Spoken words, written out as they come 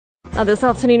This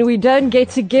afternoon, we don't get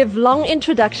to give long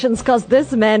introductions because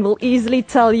this man will easily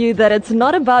tell you that it's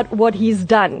not about what he's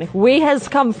done, where he has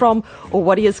come from, or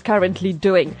what he is currently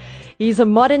doing. He's a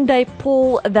modern-day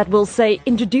Paul that will say,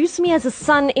 introduce me as a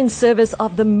son in service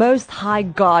of the Most High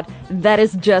God. That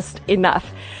is just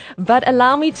enough. But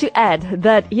allow me to add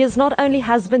that he is not only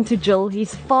husband to Jill,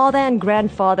 he's father and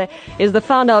grandfather, is the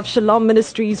founder of Shalom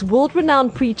Ministries,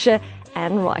 world-renowned preacher,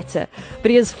 and writer.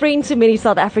 But he is friend to many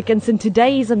South Africans, and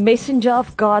today he's a messenger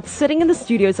of God sitting in the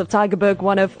studios of Tygerberg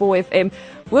 104 FM.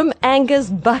 Angus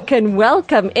Buchan,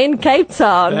 welcome in Cape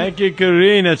Town. Thank you,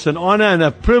 Corrine. It's an honor and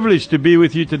a privilege to be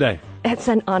with you today. It's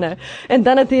an honor. En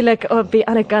dan natuurlijk op die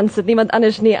ander kant sit niemand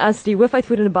anders nie as die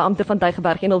hoofuitvoerende beampte van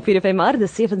Tygerberg 104 FM, maar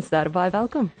dis 7 ster. Baie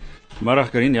welkom.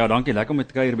 Middag Corrine, ja dankie, lekker om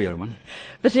met kuier by jou man.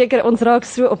 Verseker, ons raak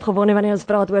so opgewonde wanneer ons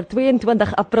praat oor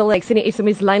 22 April. Ek sien die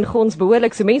SMS lyn gons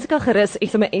behoorlik, so mense kan gerus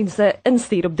SMS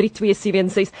instuur op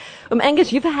 32716. Angus,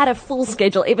 you've had a full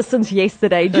schedule ever since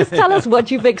yesterday. Just tell us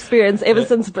what you've experienced ever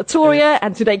since Pretoria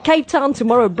and today Cape Town,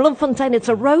 tomorrow Bloemfontein. It's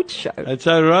a road show. It's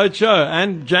a road show,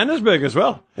 and Johannesburg as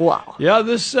well. Wow. Yeah,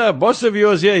 this boss of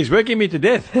yours here, he's working me to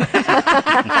death. But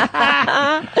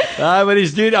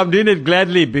I'm doing it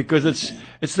gladly because it's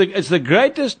the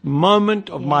greatest moment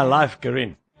of my life,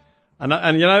 Corinne.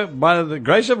 And you know, by the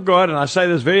grace of God, and I say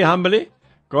this very humbly,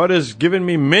 God has given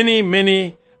me many,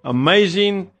 many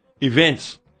amazing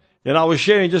events. You know, I was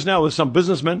sharing just now with some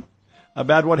businessmen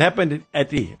about what happened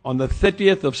on the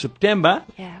 30th of September,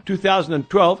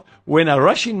 2012, when a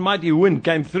rushing mighty wind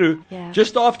came through,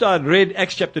 just after I'd read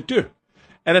Acts chapter 2.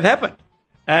 And it happened.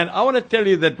 And I want to tell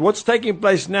you that what's taking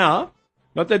place now,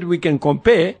 not that we can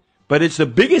compare, but it's the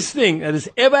biggest thing that has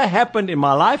ever happened in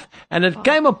my life, and it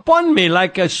came upon me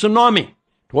like a tsunami.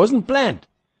 It wasn't planned.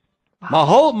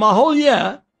 Wow. My whole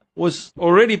year was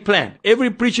already planned. Every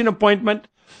preaching appointment,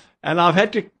 and I've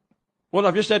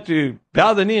just had to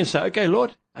bow the knee and say, okay,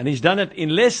 Lord. And he's done it in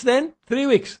less than 3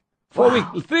 weeks. 4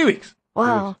 weeks, 3 weeks.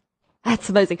 Wow. That's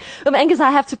amazing. Angus, I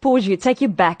have to pause you, take you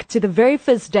back to the very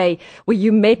first day where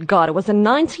you met God. It was in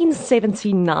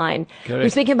 1979. Correct. We're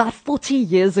speaking about 40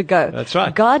 years ago. That's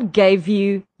right. God gave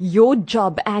you your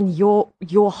job and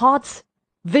your heart's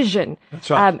vision.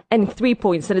 That's right. And 3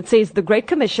 points. And it says the Great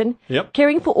Commission,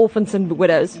 caring for orphans and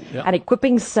widows, and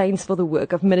equipping saints for the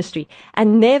work of ministry.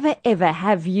 And never ever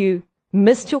have you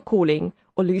missed your calling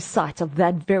or lose sight of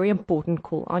that very important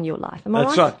call on your life. Am I right?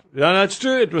 That's right. Yeah, that's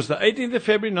true. It was the 18th of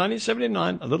February,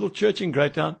 1979, a little church in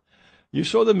Greytown. You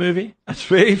saw the movie. That's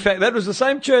very fact. That was the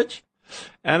same church.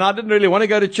 And I didn't really want to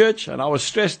go to church, and I was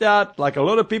stressed out, like a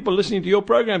lot of people listening to your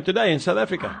program today in South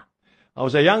Africa. I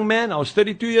was a young man. I was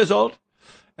 32 years old.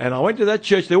 And I went to that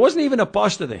church. There wasn't even a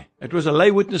pastor there. It was a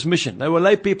lay witness mission. They were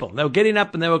lay people. They were getting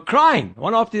up and they were crying,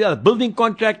 one after the other. Building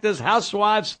contractors,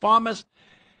 housewives, farmers.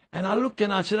 And I looked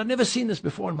and I said, I've never seen this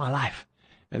before in my life.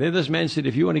 And then this man said,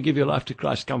 if you want to give your life to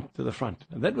Christ, come to the front.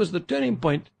 And that was the turning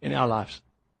point in our lives.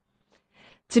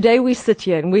 Today we sit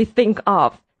here and we think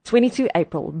of 22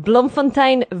 April,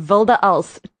 Bloemfontein, Wilde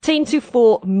Als, 10 to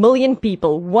 4 million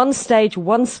people, one stage,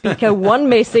 one speaker, one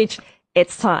message.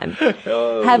 It's time.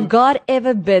 Have God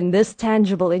ever been this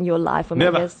tangible in your life?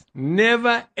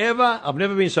 Never, ever. I've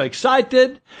never been so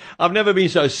excited. I've never been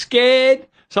so scared.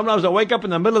 Sometimes I wake up in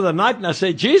the middle of the night and I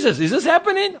say, Jesus, is this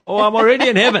happening? Or I'm already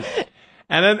in heaven.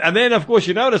 And then, of course,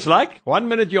 you know what it's like. 1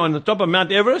 minute you're on the top of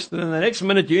Mount Everest, and then the next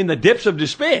minute you're in the depths of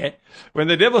despair when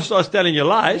the devil starts telling you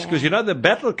lies, because you know the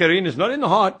battle, Karine, is not in the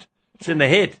heart, it's in the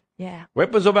head. Yeah.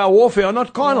 Weapons of our warfare are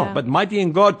not carnal, but mighty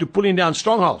in God to pulling down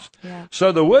strongholds. Yeah.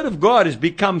 So the word of God has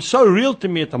become so real to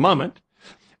me at the moment,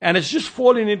 and it's just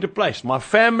falling into place. My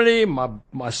family,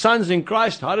 my sons in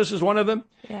Christ, Hardis is one of them,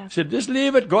 said, just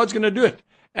leave it, God's going to do it.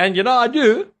 And, you know, I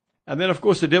do. And then, of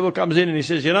course, the devil comes in and he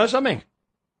says, you know something?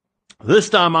 This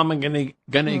time I'm going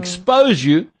to expose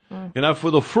you, you know,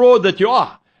 for the fraud that you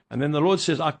are. And then the Lord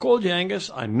says, I called you,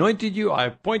 Angus. I anointed you. I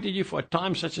appointed you for a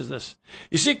time such as this.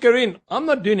 You see, Corinne, I'm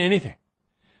not doing anything.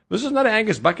 This is not an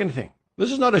Angus Buchan thing. This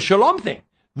is not a Shalom thing.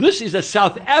 This is a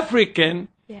South African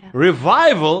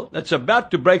revival that's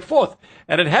about to break forth.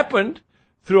 And it happened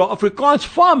through an Afrikaans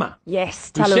farmer.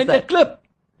 Yes, tell us that. Who sent a clip.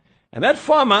 And that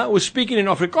farmer was speaking in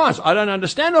Afrikaans. I don't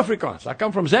understand Afrikaans. I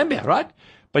come from Zambia, right?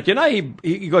 But, you know,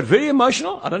 he got very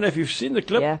emotional. I don't know if you've seen the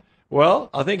clip. Yeah. Well,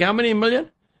 I think how many million?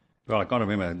 Well, I can't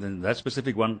remember. That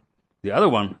specific one. The other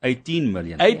one, 18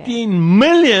 million. 18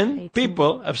 million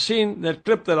people have seen that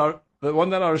clip, the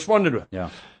one that I responded with. Yeah.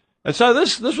 And so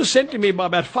this was sent to me by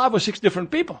about 5 or 6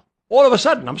 different people. All of a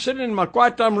sudden, I'm sitting in my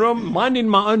quiet time room, minding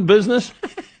my own business.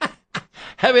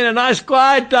 Having a nice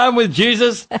quiet time with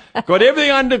Jesus, got everything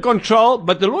under control.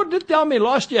 But the Lord did tell me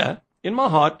last year in my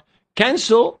heart,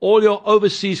 cancel all your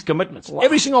overseas commitments. Wow.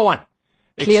 Every single one.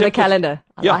 Clear the Except calendar.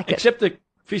 I yeah, like it. except the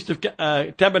Feast of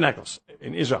Tabernacles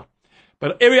in Israel.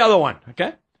 But every other one,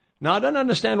 okay? Now, I don't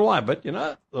understand why, but, you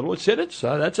know, the Lord said it,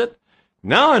 so that's it.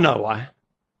 Now I know why.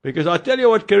 Because I tell you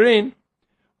what, Corinne,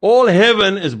 all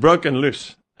heaven is broken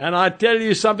loose. And I tell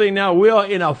you something now, we are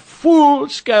in a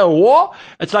full-scale war.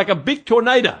 It's like a big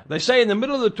tornado. They say in the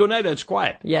middle of the tornado, it's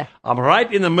quiet. Yeah. I'm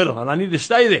right in the middle, and I need to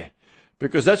stay there.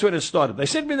 Because that's when it started. They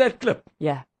sent me that clip.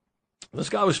 Yeah. This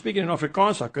guy was speaking in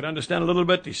Afrikaans. I could understand a little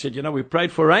bit. He said, you know, we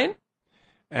prayed for rain,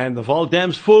 and the Vaal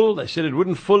Dam's full. They said it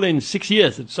wouldn't fill in 6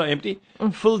 years. It's so empty.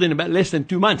 Filled in about less than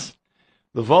 2 months.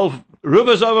 The Vaal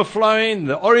River's overflowing,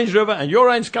 the Orange River, and your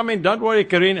rain's coming. Don't worry,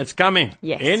 Corinne, it's coming.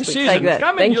 Yes, in we season. take that. It's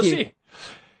coming, Thank you'll you. see.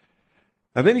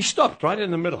 And then he stopped right in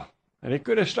the middle. And he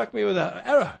could have struck me with an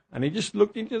arrow. And he just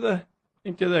looked into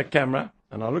the camera,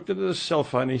 and I looked at his cell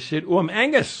phone. He said,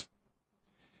 Angus.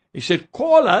 He said,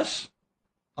 call us.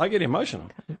 I get emotional.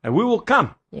 And we will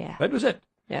come. Yeah. That was it.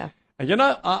 Yeah. And you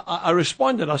know, I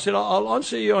responded. I said, I'll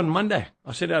answer you on Monday.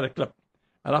 I sent out a clip.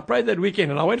 And I prayed that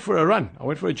weekend, and I went for a run. I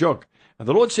went for a jog. And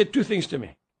the Lord said 2 things to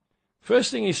me.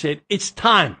 First thing he said, it's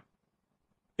time.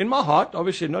 In my heart,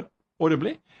 obviously not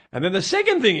audibly. And then the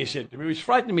second thing he said to me, which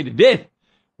frightened me to death,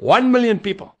 1 million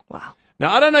people. Wow.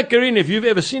 Now, I don't know, Corinne, if you've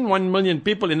ever seen 1 million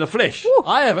people in the flesh. Woo.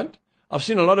 I haven't. I've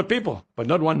seen a lot of people, but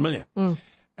not 1 million.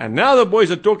 And now the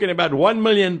boys are talking about 1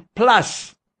 million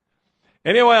plus.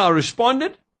 Anyway, I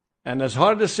responded, and as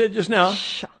Harder said just now,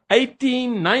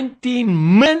 18,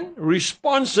 19 million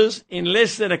responses in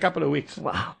less than a couple of weeks.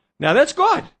 Wow. Now, that's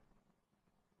God.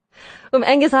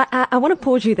 Angus, I want to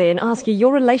pause you there and ask you,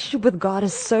 your relationship with God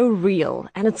is so real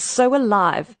and it's so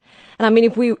alive. And I mean,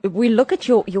 if we look at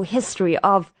your history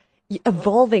of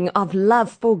evolving of love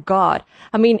for God,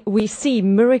 I mean, we see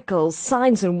miracles,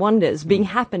 signs and wonders being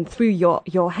happened through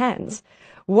your hands.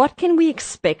 What can we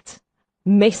expect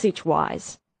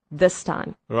message-wise this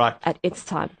time? Right. At its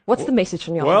time. What's the message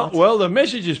on your heart? Well, the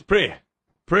message is prayer.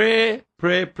 Prayer,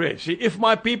 prayer, prayer. See, if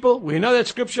my people, we know that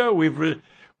scripture, we've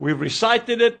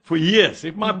recited it for years.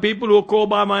 If my people who are called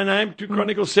by my name, 2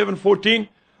 Chronicles 7:14,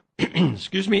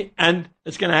 excuse me, and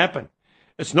it's going to happen.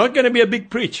 It's not going to be a big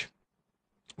preach.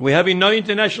 We're having no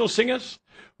international singers.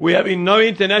 We're having no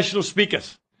international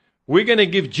speakers. We're going to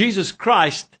give Jesus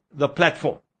Christ the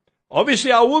platform.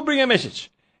 Obviously, I will bring a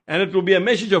message, and it will be a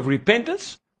message of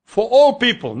repentance for all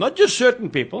people, not just certain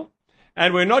people.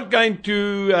 And we're not going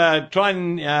to try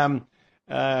and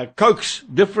coax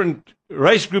different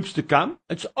race groups to come.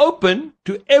 It's open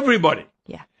to everybody.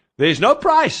 Yeah. There's no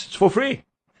price. It's for free.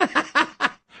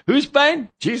 Who's paying?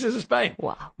 Jesus is paying.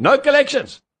 Wow. No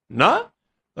collections. No.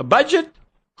 The budget,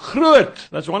 groot.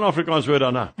 That's one Afrikaans word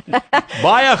I know.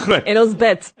 Baie groot. In ons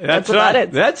bed. That's about right.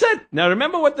 it. That's it. Now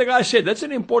remember what the guy said. That's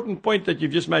an important point that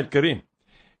you've just made, Corinne.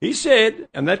 He said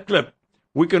in that clip,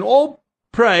 we can all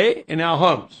pray in our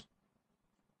homes.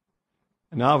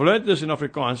 And now I've learned this in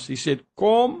Afrikaans. He said,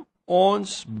 kom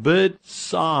ons bid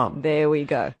saam. There we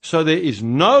go. So there is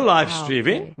no live Wow,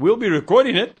 streaming. okay. We'll be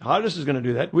recording it. Hardest is going to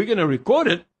do that. We're going to record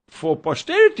it for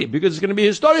posterity because it's going to be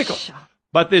historical. Sure.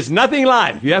 But there's nothing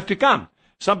live. You have to come.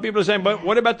 Some people are saying, but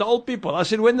what about the old people? I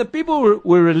said, when the people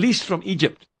were released from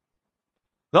Egypt,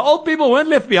 the old people weren't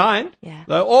left behind. Yeah.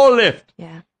 They all left.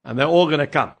 Yeah. And they're all going to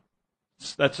come.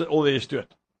 That's all there is to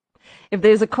it. If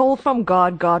there's a call from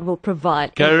God, God will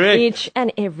provide Correct. in each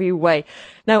and every way.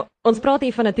 Nou, ons praat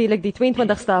hier van natuurlik die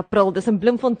 22ste April. Dis in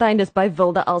Bloemfontein, dis by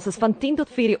Wilde Els. Dis van 10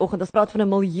 tot 4 die oggend. Ons praat van 'n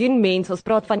miljoen mense. Ons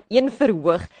praat van een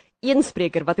verhoog, een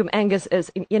spreker wat Angus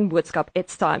is en een boodskap.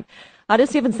 It's time. Daar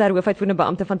is 7-ster hoofuitvoerende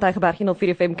beampte van Tygerberg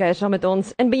 104 FM kuier saam met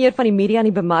ons in beheer van die media en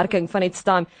die bemarking van It's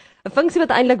Time. 'n Funksie wat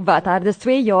eintlik dis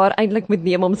 2 jaar eintlik moet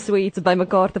neem om so iets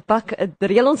bymekaar te pak. Dit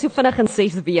reël ons so vinnig in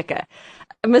 6 weke.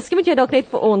 Miskien moet jy dalk net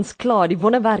vir ons klaar die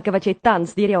wonderwerke wat jy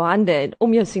tans deur jou hande en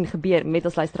om jou sien gebeur met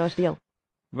ons luisteraars deel.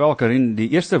 Wel, Karin, die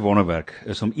eerste wonderwerk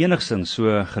is om enigsins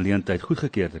so geleentheid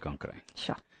goedgekeur te kan kry.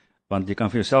 Sjoe. Want jy kan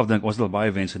vir jouself dink, ons het al baie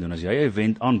events gedoen. As jy 'n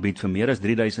event aanbied vir meer as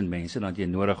 3000 mense, dan het jy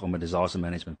nodig om 'n disaster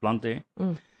management plan te hê.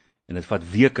 En dit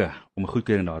vat weke om 'n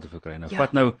goedkeuring daar te verkry. Nou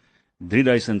vat nou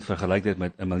 3000 vergelyk dit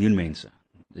met 1 miljoen mense.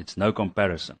 It's no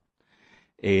comparison.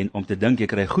 En om te dink jy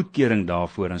kry goedkeuring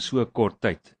daarvoor in so 'n kort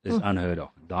tyd is unheard of.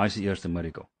 Daai is die eerste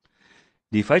miracle.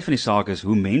 Die feit van die saak is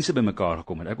hoe mense bymekaar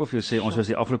gekom het. Ek wil vir jou sê, ons was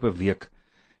die afgelope week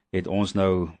het ons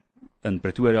nou in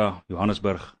Pretoria,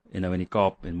 Johannesburg en nou in die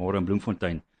Kaap en môre in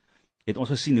Bloemfontein het ons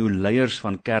gesien hoe leiers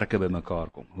van kerke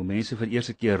bymekaar kom. Hoe mense vir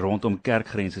eerste keer rondom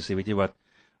kerkgrense sê, weet jy wat,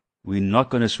 we're not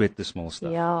going to sweat the small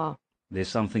stuff. Ja.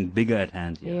 There's something bigger at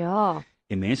hand here. Ja.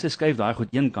 En mense skuif daai goed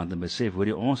een kant en besef, hoor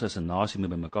jy, ons as 'n nasie moet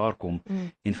bymekaar kom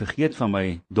en vergeet van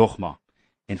my dogma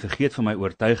en vergeet van my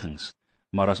oortuigings.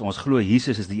 Maar as ons glo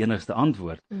Jesus is die enigste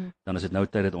antwoord, dan is dit nou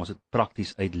tyd dat ons dit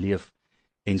prakties uitleef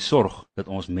en sorg dat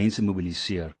ons mense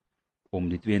mobiliseer om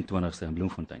die 22ste in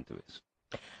Bloemfontein te wees.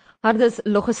 Hardes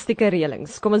logistieke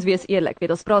reëlings. Kom ons wees eerlik,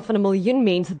 ons praat van 1 miljoen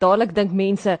mense. Dadelik dink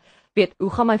mense, hoe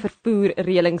gaan my vervoer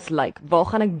reëlings lyk? Waar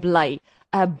gaan ek bly?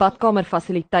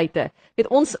 Badkamerfasiliteite.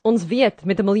 Ons weet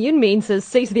met 1 miljoen mense,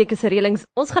 6 weke se reëlings,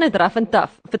 ons gaan dit raf en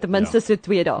taf vir ten minste so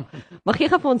 2 dae. Maar gee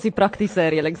gou vir ons die praktiese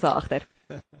reëlings daar agter.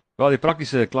 Wel, die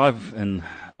praktiese, Clive en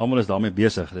almal is daarmee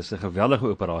besig. Dis 'n geweldige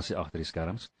operasie agter die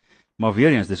skerms. Maar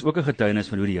weer eens, dis ook 'n getuienis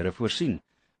van hoe die Here voorsien.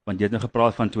 Want jy het nou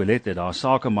gepraat van toilette, daar is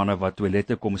sakemanne wat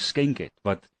toilette kom skenk het,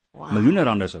 wat miljoene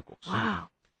rande sou kos.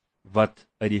 Wat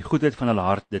uit die goedheid van hulle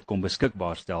hart dit kom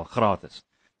beskikbaar stel, gratis.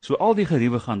 So al die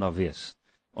geriewe gaan daar wees.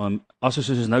 As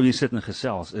ons nou hier sit en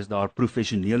gesels, is daar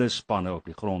professionele spanne op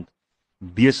die grond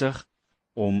besig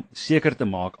om seker te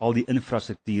maak al die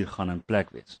infrastruktuur gaan in plek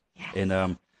wees.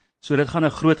 En so dit gaan 'n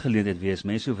groot geleentheid wees.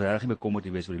 Mense hoef regtig nie bekommerd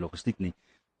te wees oor die logistiek nie.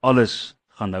 Alles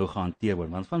gaan nou gehanteer word,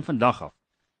 want van vandag af,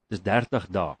 dis 30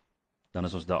 dae, dan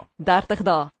is ons daar. 30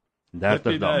 dae.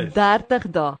 30 dae.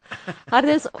 30 dae.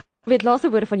 Hardes, laaste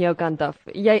woorde van jou kant af.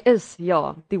 Jy is,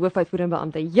 die hoofuitvoerende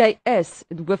beampte. Jy is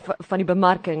die hoof van die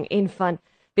bemarking en van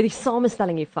die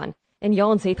samestelling hiervan. En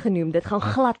ons het genoem, dit gaan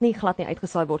glad nie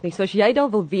uitgesaai word nie. So as jy daar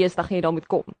wil wees, dan gaan jy daar moet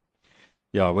kom.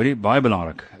 Ja, baie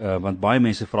belangrik, want baie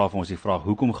mense vra vir ons die vraag,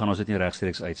 hoekom gaan ons dit nie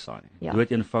regstreeks uitsaai nie? Ja.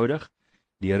 Dood eenvoudig,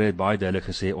 die Here het baie duidelik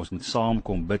gesê, ons moet saam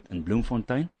kom bid in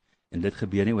Bloemfontein, en dit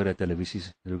gebeur nie oor 'n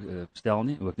televisiestel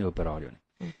nie, ook nie op 'n radio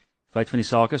nie. Feit van die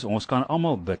saak is, ons kan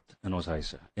almal bid in ons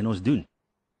huise, en ons doen.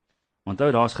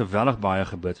 Onthou, daar's geweldig baie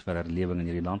gebid vir herlewing in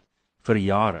hierdie land, vir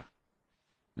jare.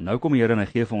 En nou kom die Here en hy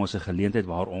gee vir ons 'n geleentheid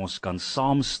waar ons kan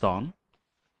saam staan,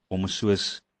 om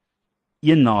soos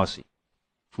een nasie,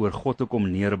 voor God te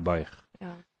kom neerbuig,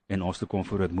 en ons te kom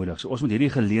verootmoedig. So ons moet hierdie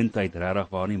geleentheid regtig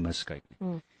waar nie miskyk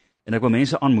nie. En ek wil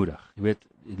mense aanmoedig, die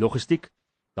logistiek,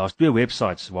 daar's 2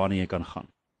 websites waarna jy kan gaan.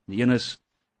 Die een is,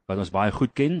 wat ons baie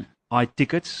goed ken,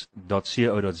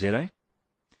 itickets.co.za.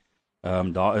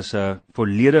 Daar is 'n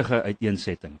volledige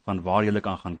uiteensetting van waar jy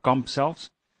kan gaan kamp selfs.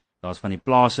 Daar's van die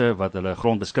plase wat hulle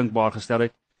grond beskikbaar gestel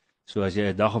het. So as jy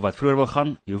 'n dag of wat vroeër wil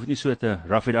gaan, jy hoef nie so te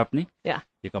rough it up nie. Ja.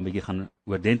 Jy kan 'n bietjie gaan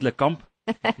oordentlik kamp.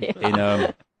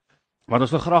 En want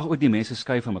ons wil graag ook die mense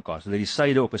skei van mekaar, sodat die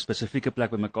suide op 'n spesifieke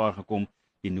plek bymekaar gekom,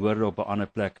 die noorde op 'n ander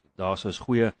plek. Daar's soos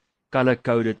goeie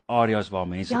color-coded areas waar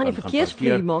mense kan gaan parkeer. Ja, die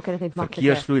verkeersvloei maak dit net makliker.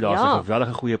 Verkeersvloei, daar's 'n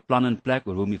gewellige goeie plan in plek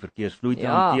oor hoe om die verkeersvloei te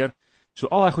hanteer. So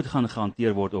al daai goed gaan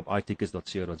gehanteer word op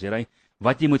itickets.co.za.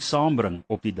 Wat jy moet saambring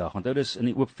op die dag. Onthou, dis in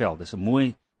die oop veld. Dis 'n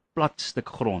mooi plat stuk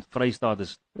grond. Vrystaat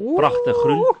is pragtig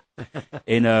groen.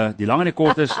 En die lang en die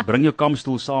kort is, bring jou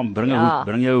kampstoel saam, bring 'n hoed,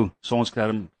 bring jou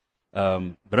sonskerm,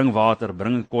 bring water,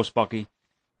 bring 'n kospakkie,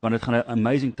 want dit gaan 'n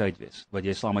amazing tyd wees, wat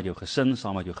jy saam met jou gesin,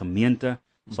 saam met jou gemeente,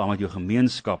 saam met jou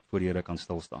gemeenskap voor die Here kan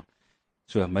stil staan.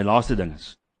 So, my laaste ding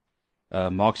is,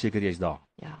 maak seker jy's daar.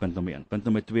 Punt nommer 1. Punt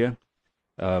nommer 2,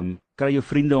 kry jou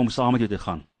vriende om saam met jou te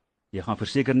gaan. Jy gaan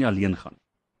verseker nie alleen gaan.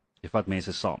 Jy vat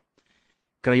mense saam.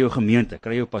 Kry jou gemeente,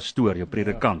 kry jou pastoor, jou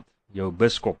predikant, jou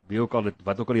biskop,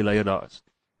 wat ook al die leier daar is.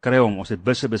 Kry hom, ons het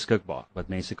busse beskikbaar, wat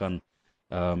mense kan,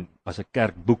 as 'n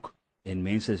kerk boek, en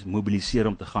mense mobiliseer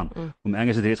om te gaan. Oom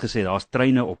Angus het reeds gesê, daar's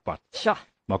treine op pad.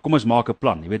 Maar kom ons maak 'n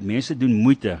plan. Jy weet, mense doen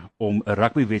moeite om 'n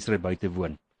rugbywedstryd by te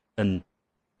woon in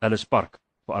Ellis Park,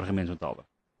 vir argumentshalwe.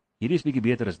 Hierdie is bietjie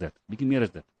beter as dit, bietjie meer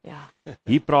as dit.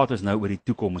 Hier praat ons nou oor die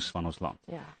toekoms van ons land.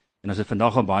 En as het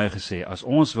vandag al baie gesê, as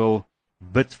ons wil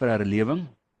bid vir herlewing,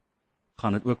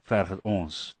 gaan dit ook verg dat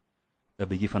ons 'n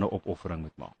bietjie van 'n opoffering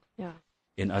moet maak.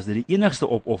 En as dit die enigste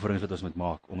opoffering is wat ons moet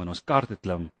maak, om in ons kar te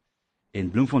klim en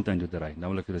Bloemfontein toe te ry, nou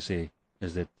wil ek vir julle sê,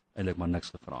 is dit eintlik maar niks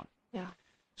gevra nie.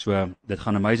 So, dit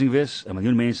gaan amazing wees, 1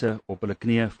 miljoen mense op hulle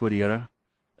knieë voor die Here.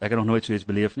 Ek het nog nooit so iets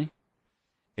beleef nie.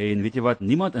 En weet jy wat,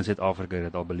 niemand in Suid-Afrika het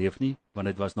dit al beleef nie, want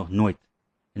dit was nog nooit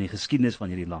in die geskiedenis van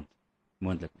hierdie land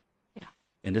moontlik nie.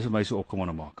 En dis wat my so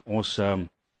opgewonde maak. Ons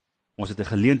het 'n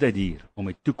geleentheid hier om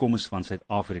die toekoms van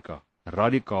Suid-Afrika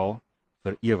radikaal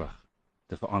vir ewig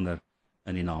te verander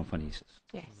in die naam van Jesus.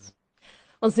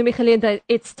 Ons noem die geleentheid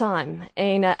It's Time,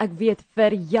 en ek weet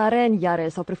vir jare en jare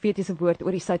is al profetiese woord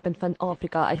oor die suidpunt van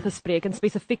Afrika uitgespreek, en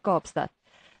spesifiek Kaapstad.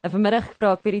 En vanmiddag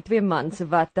vra ek vir die 2 mans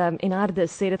wat, en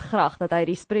Hardes sê dit graag, dat hy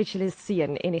die spirituele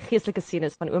seun en die geestelike seun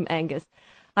is van oom Angus.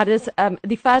 Hardes,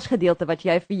 die versgedeelte wat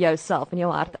jy vir jouself en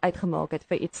jou hart uitgemaak het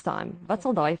vir It's Time, wat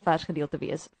sal daai versgedeelte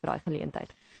wees vir daai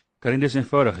geleentheid? Dis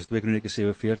eenvoudig, is 2 Kronieke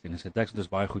 7:14, is 'n teks wat ons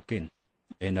baie goed ken.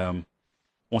 En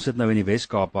ons sit nou in die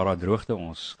Wes-Kaap waar daar droogte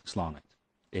ons geslaan het.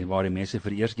 En waar die mense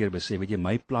vir die eerste keer besef, weet jy,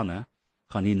 my planne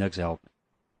gaan nie niks help nie.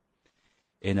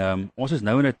 En ons is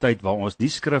nou in 'n tyd waar ons die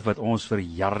skrif wat ons vir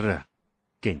jare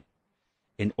ken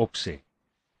en opsê,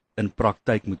 in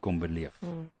praktyk moet kom beleef.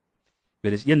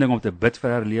 Dit is een ding om te bid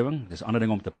vir herlewing, dis 'n ander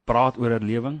ding om te praat oor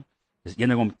herlewing, dis een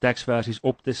ding om teksversies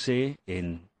op te sê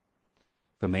en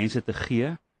vir mense te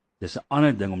gee, dis 'n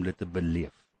ander ding om dit te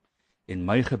beleef. En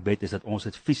my gebed is dat ons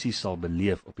dit fisies sal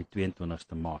beleef op die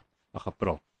 22ste Maart,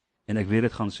 April. En ek weet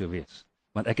dit gaan so wees,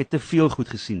 want ek het te veel goed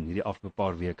gesien hierdie afgelope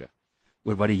paar weke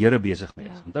oor wat die Here besig mee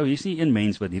is. Ja. Onthou, hier's nie een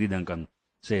mens wat hierdie ding kan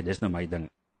sê dis nou my ding.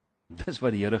 Dis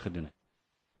wat die Here gedoen het.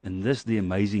 En dis die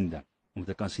amazing ding om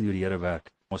te kan sien hoe die Here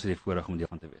werk. Ons het die voorreg om deel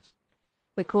van te wees.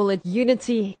 We call it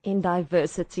unity in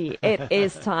diversity. It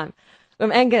is time.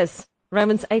 Angus,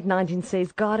 Romans 8:19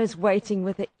 says, God is waiting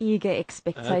with an eager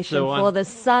expectation one. for the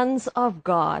sons of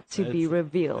God to be That's-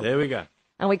 revealed. There we go.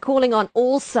 And we're calling on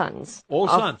all sons, All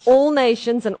of sons. all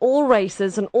nations and all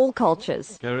races and all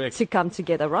cultures Correct. to come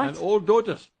together, right? And all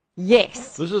daughters.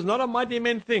 Yes. This is not a mighty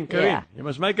men thing, Karin. Yeah. You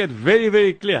must make it very,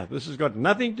 very clear. This has got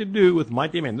nothing to do with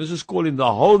mighty men. This is calling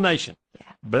the whole nation.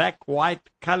 Yeah. Black, white,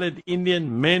 colored,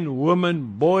 Indian, men,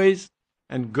 women, boys,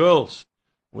 and girls.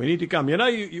 We need to come. You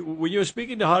know, when you were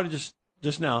speaking to her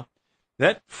just now,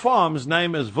 that farm's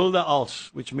name is Wilde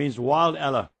Als, which means wild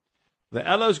aloe. The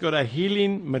aloe's got a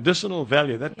healing medicinal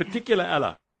value. That particular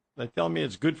aloe, they tell me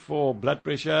it's good for blood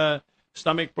pressure,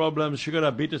 stomach problems, sugar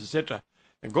diabetes, etc.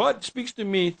 And God speaks to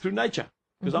me through nature,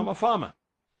 because I'm a farmer.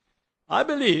 I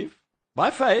believe,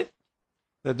 by faith,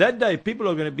 that day people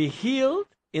are going to be healed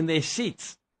in their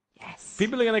seats. Yes.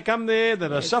 People are going to come there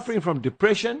that are suffering from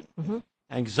depression,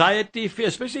 anxiety, fear,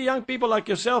 especially young people like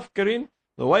yourself, Karin,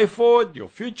 the way forward, your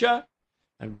future.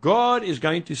 And God is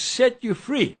going to set you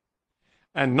free.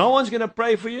 And no one's going to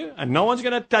pray for you, and no one's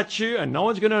going to touch you, and no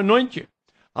one's going to anoint you.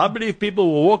 I believe people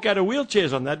will walk out of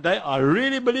wheelchairs on that day. I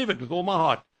really believe it with all my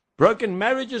heart. Broken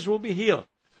marriages will be healed.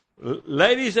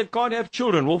 Ladies that can't have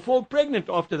children will fall pregnant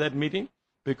after that meeting,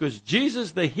 because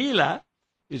Jesus, the healer,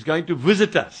 is going to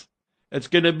visit us. It's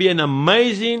going to be an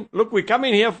amazing, look, we come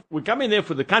in there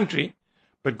for the country,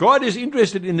 but God is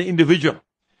interested in the individual.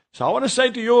 So I want to say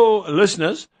to your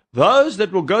listeners, those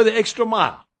that will go the extra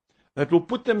mile, that will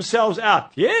put themselves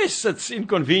out. Yes, it's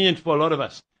inconvenient for a lot of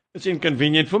us. It's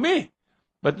inconvenient for me.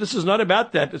 But this is not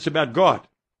about that. It's about God.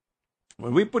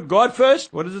 When we put God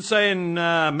first, what does it say in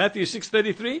Matthew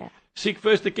 6:33? Seek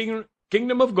first the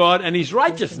kingdom of God and His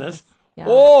righteousness. Yeah.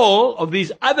 All of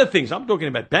these other things. I'm talking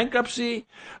about bankruptcy.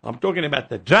 I'm talking about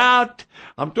the drought.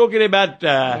 I'm talking about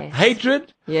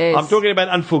hatred. Yes. I'm talking about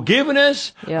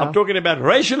unforgiveness. Yeah. I'm talking about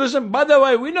racialism. By the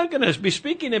way, we're not going to be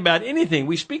speaking about anything.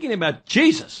 We're speaking about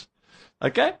Jesus.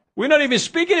 Okay? We're not even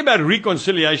speaking about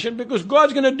reconciliation, because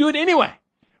God's going to do it anyway.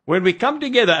 When we come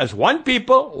together as one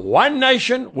people, one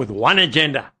nation, with one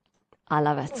agenda. I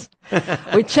love it.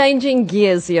 We're changing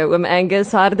gears here,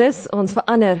 Angus. Hardes, ons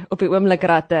verander op die oomblik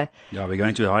ratte. Yeah, we're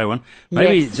going to the higher one.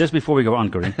 Maybe Yes. just before we go on,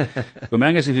 Corinne,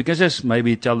 Angus, if you can just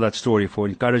maybe tell that story for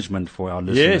encouragement for our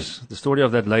listeners. Yes. The story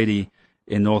of that lady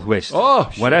in Northwest. Oh,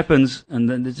 what sure. happens, and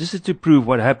then just to prove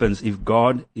what happens if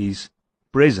God is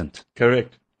present.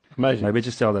 Correct. Amazing. Maybe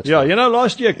just tell that Yeah, story. you know,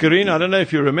 last year, Karin, I don't know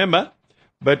if you remember,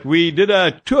 but we did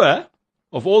a tour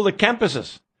of all the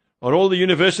campuses or all the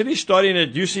universities, starting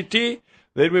at UCT.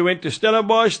 Then we went to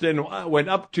Stellenbosch, then went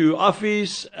up to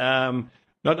Affies,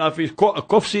 not Affies,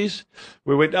 Kofsies.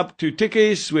 We went up to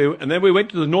Tikkies, and then we went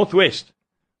to the Northwest,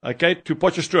 okay, to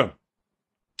Potchefstroom.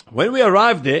 When we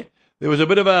arrived there, there was a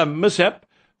bit of a mishap.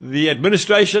 The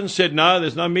administration said, no,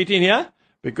 there's no meeting here,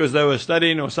 because they were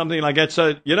studying or something like that.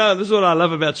 So, you know, this is what I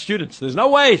love about students. There's no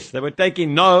ways. They were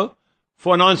taking no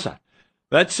for an answer.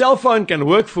 That cell phone can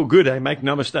work for good, make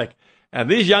no mistake. And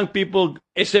these young people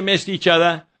SMS'd each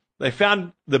other. They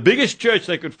found the biggest church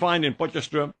they could find in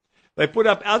Potchefstroom. They put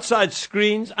up outside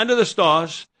screens under the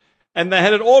stars, and they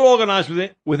had it all organized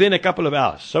within a couple of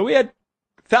hours. So we had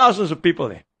thousands of people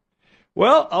there.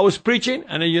 Well, I was preaching,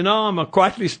 and you know I'm a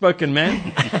quietly spoken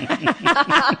man.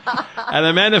 And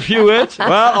a man of few words.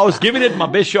 Well, I was giving it my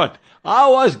best shot. I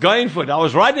was going for it. I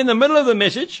was right in the middle of the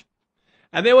message,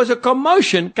 and there was a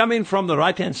commotion coming from the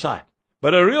right-hand side,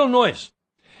 but a real noise.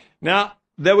 Now,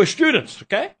 there were students,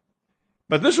 okay?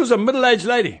 But this was a middle-aged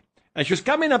lady, and she was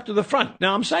coming up to the front.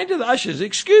 Now, I'm saying to the ushers,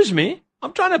 excuse me,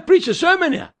 I'm trying to preach a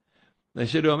sermon here. They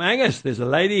said to him, Angus, there's a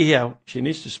lady here. She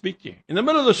needs to speak to you. In the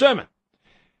middle of the sermon,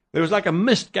 there was like a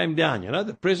mist came down, you know,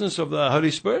 the presence of the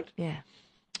Holy Spirit. Yeah.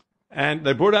 And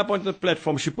they brought her up onto the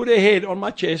platform. She put her head on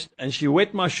my chest, and she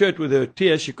wet my shirt with her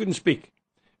tears. She couldn't speak.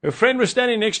 Her friend was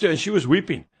standing next to her, and she was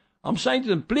weeping. I'm saying to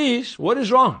them, please, what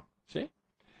is wrong? See?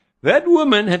 That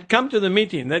woman had come to the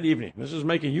meeting that evening. This is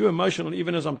making you emotional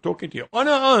even as I'm talking to you. On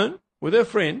her own, with her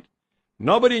friend,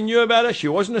 Nobody knew about her. She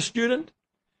wasn't a student.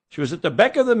 She was at the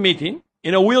back of the meeting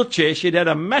in a wheelchair. She'd had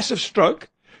a massive stroke.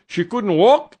 She couldn't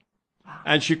walk,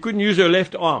 and she couldn't use her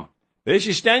left arm. There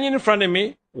she's standing in front of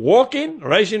me, walking,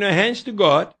 raising her hands to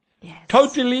God,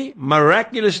 totally,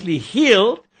 miraculously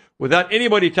healed without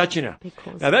anybody touching her.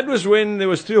 Now, that was when there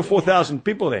was 3,000 or 4,000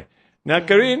 people there. Now,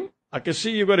 Karine, I can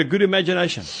see you've got a good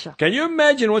imagination. Sure. Can you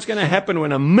imagine what's going to happen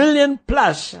when 1 million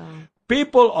plus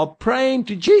people are praying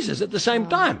to Jesus at the same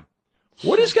time?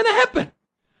 What is going to happen?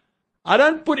 I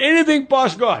don't put anything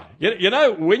past God. You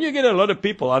know, when you get a lot of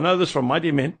people, I know this from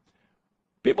Mighty Men,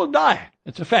 people die.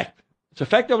 It's a fact. It's a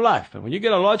fact of life. And when you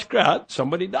get a large crowd,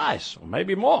 somebody dies, or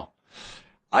maybe more.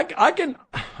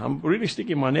 I'm really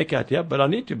sticking my neck out here, but I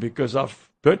need to because I've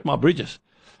burnt my bridges.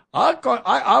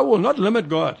 I will not limit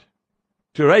God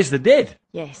to raise the dead.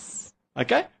 Yes.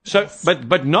 Okay? So,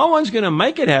 but no one's going to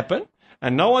make it happen,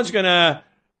 and no one's going to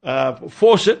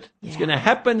force it. It's going to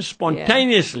happen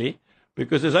spontaneously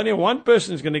because there's only one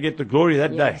person who's going to get the glory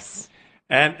that day.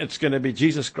 And it's going to be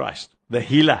Jesus Christ, the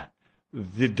healer,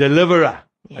 the deliverer,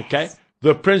 okay?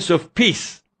 The Prince of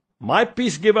Peace. My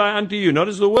peace give I unto you, not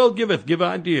as the world giveth, give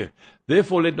I unto you.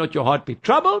 Therefore let not your heart be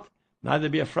troubled, neither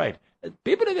be afraid.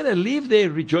 People are going to leave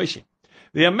there rejoicing.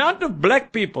 The amount of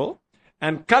black people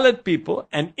and colored people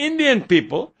and Indian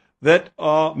people that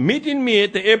are meeting me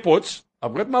at the airports,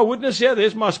 I've got my witness here,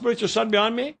 there's my spiritual son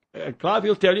behind me, Clive,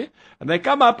 he'll tell you, and they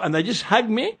come up and they just hug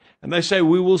me and they say,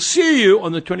 we will see you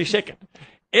on the 22nd.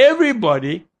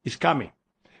 Everybody is coming.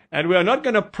 And we are not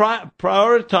going to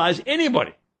prioritize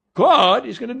anybody. God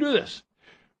is going to do this.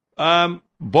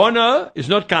 Bono is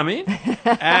not coming.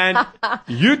 And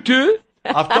you two,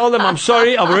 I've told them I'm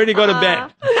sorry, I've already got a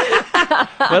band.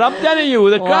 But I'm telling you,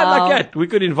 with a crowd like that, we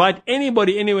could invite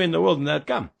anybody anywhere in the world and they'd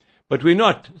come. But we're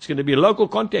not. It's going to be local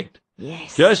contact.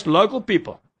 Yes. Just local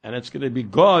people. And it's going to be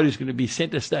God who's going to be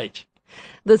center stage.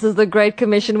 This is the Great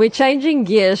Commission. We're changing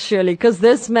gears, surely, because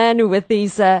this man with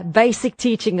his basic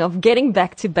teaching of getting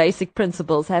back to basic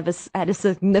principles had a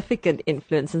significant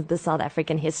influence in the South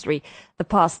African history the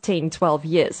past 10, 12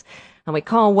 years. And we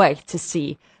can't wait to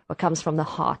see what comes from the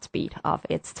heartbeat of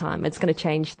its time. It's going to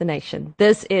change the nation.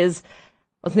 This is,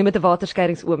 ons noem dit 'n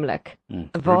waterscheidingsoomlik. 'n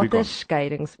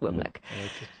waterscheidingsoomlik.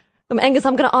 Angus,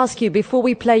 I'm going to ask you, before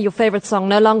we play your favorite song,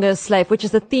 No Longer a Slave, which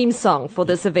is the theme song for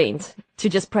this event, to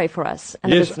just pray for us.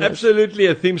 And yes, absolutely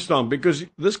a theme song, because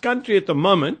this country at the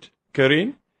moment,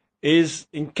 Karine, is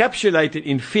encapsulated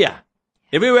in fear.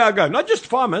 Everywhere I go, not just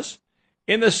farmers,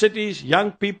 in the cities,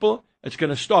 young people, it's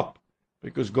going to stop,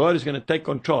 because God is going to take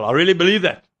control. I really believe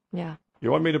that. Yeah.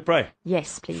 You want me to pray?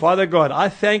 Yes, please. Father God, I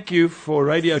thank you for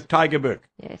Radio Tygerberg.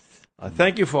 Yes. I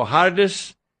thank you for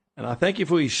Hardis. And I thank you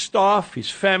for his staff,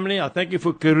 his family. I thank you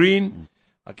for Karine.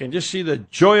 I can just see the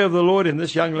joy of the Lord in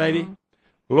this young lady.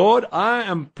 Lord, I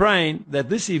am praying that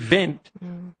this event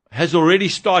has already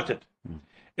started.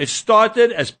 It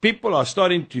started as people are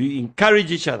starting to encourage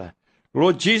each other.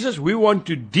 Lord Jesus, we want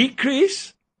to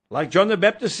decrease, like John the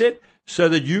Baptist said, so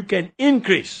that you can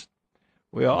increase.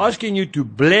 We are asking you to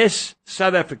bless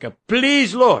South Africa.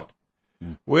 Please, Lord,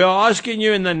 we are asking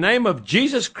you in the name of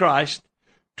Jesus Christ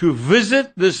to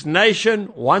visit this nation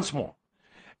once more.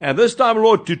 And this time,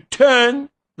 Lord, to turn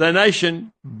the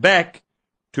nation back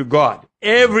to God.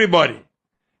 Everybody.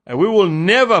 And we will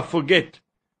never forget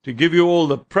to give you all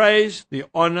the praise, the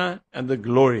honor, and the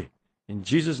glory. In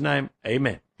Jesus' name,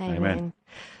 amen. Amen.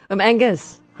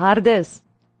 Angus, Hardis,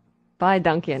 baie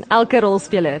dankie. En elke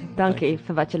rolspeler, dankie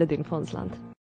vir wat julle doen vir ons land.